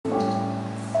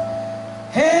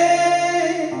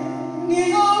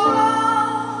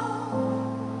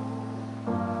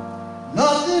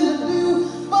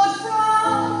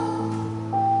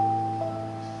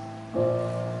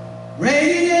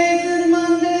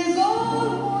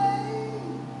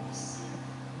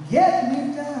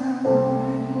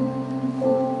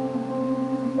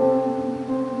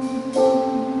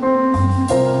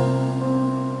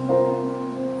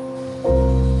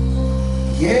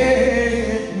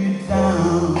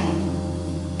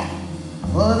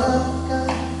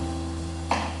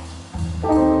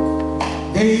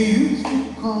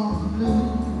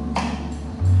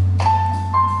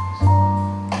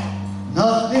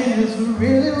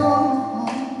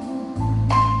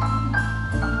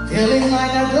feeling like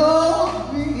I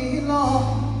don't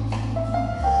belong.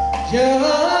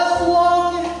 Just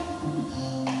walking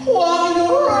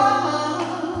around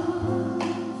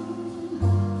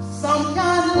some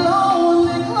kind of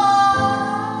lonely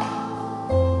cloud.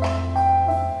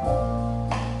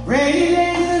 Rainy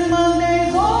days and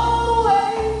Mondays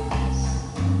always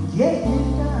get me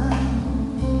down.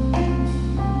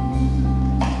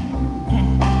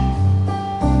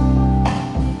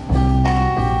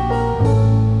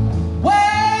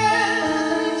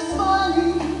 Well, it's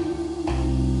funny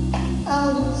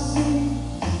how it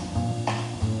seems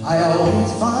I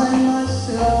always find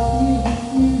myself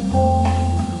with you.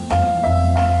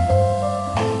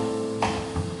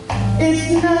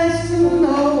 It's nice to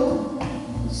know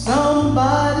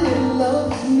somebody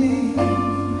loves me.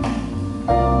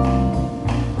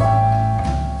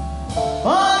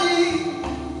 Funny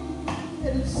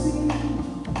that it seems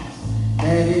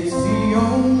that it's the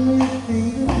only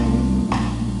thing to do.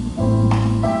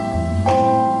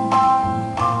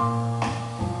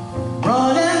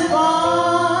 Run and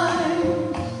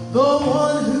find the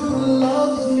one who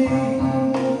loves me.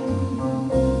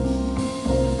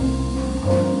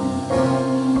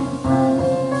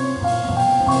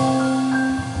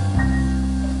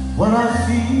 What I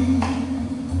feel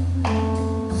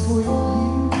for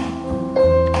you,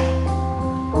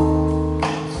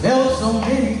 felt so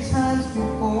many times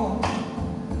before.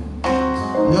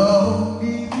 No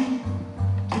need to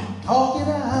talk it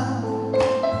out.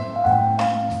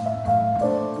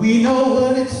 We know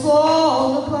what it's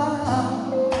all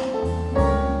about.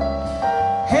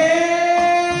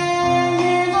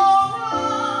 Hanging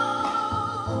around,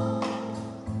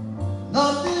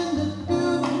 nothing to do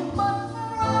but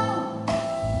frown.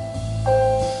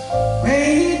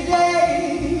 Rainy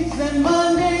days and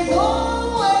Mondays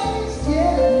always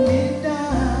get me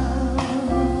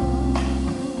down.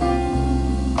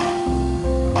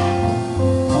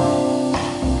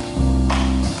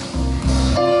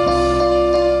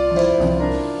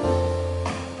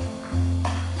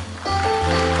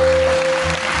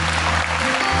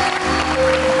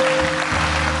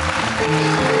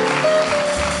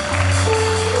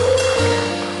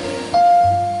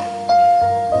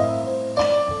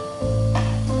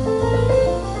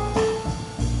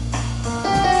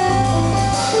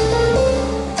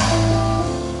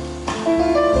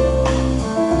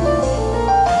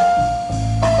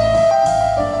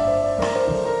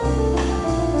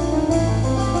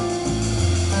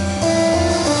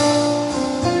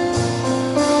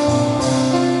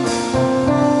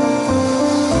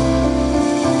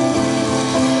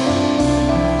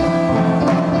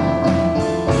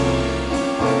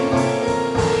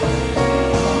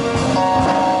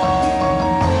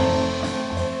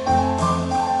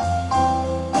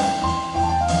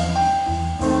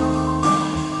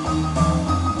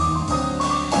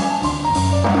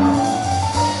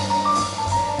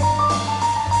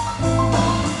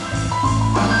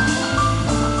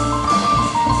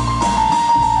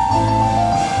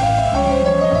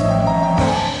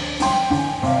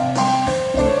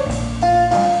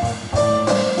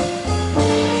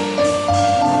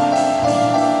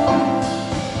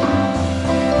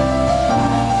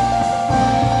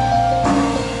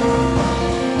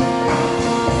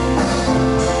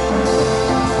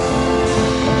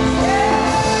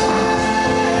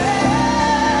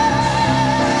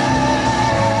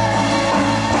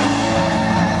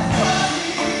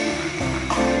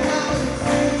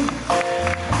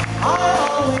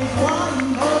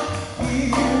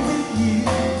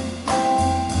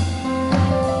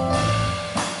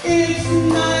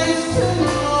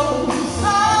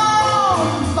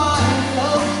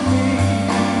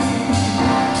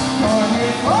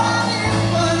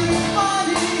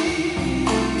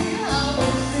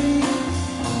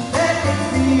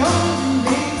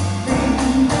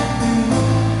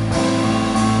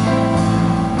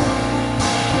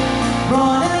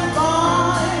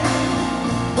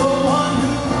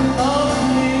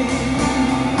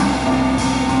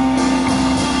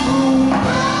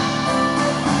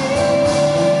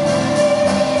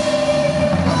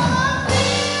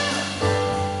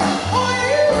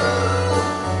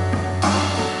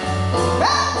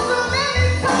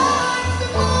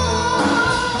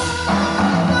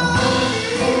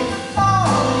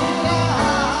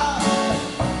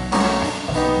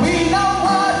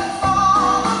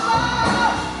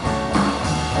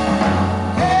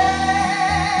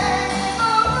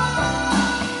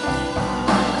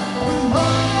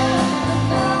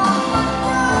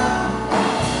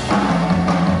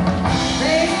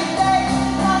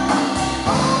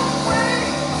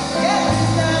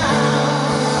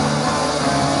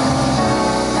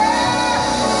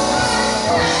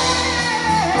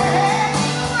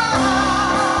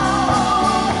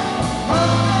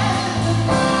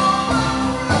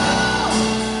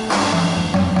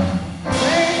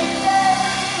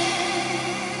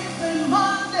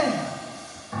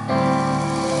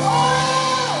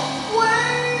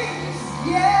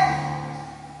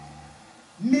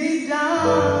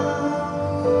 now.